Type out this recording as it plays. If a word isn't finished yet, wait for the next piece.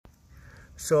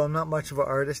So I'm not much of an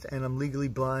artist, and I'm legally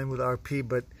blind with RP,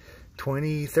 but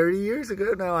 20, 30 years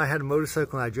ago now, I had a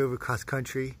motorcycle and I drove across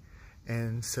country,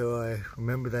 and so I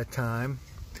remember that time.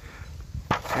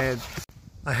 And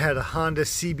I had a Honda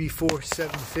CB4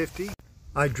 750.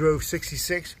 I drove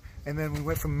 66, and then we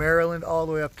went from Maryland all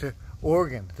the way up to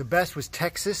Oregon. The best was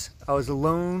Texas. I was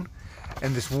alone,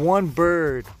 and this one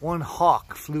bird, one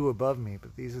hawk flew above me,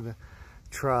 but these are the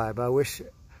tribe. I wish,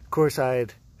 of course, I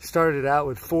had started out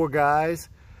with 4 guys.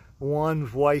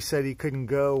 One's wife said he couldn't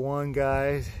go. One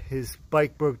guy, his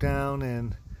bike broke down,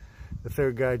 and the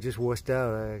third guy just wussed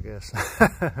out, I guess.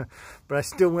 But I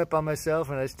still went by myself,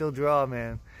 and I still draw,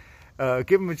 man.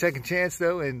 Give him a second chance,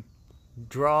 though, and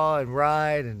draw and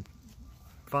ride and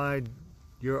find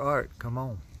your art. Come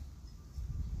on.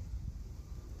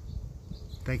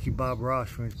 Thank you, Bob Ross,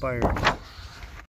 for inspiring me.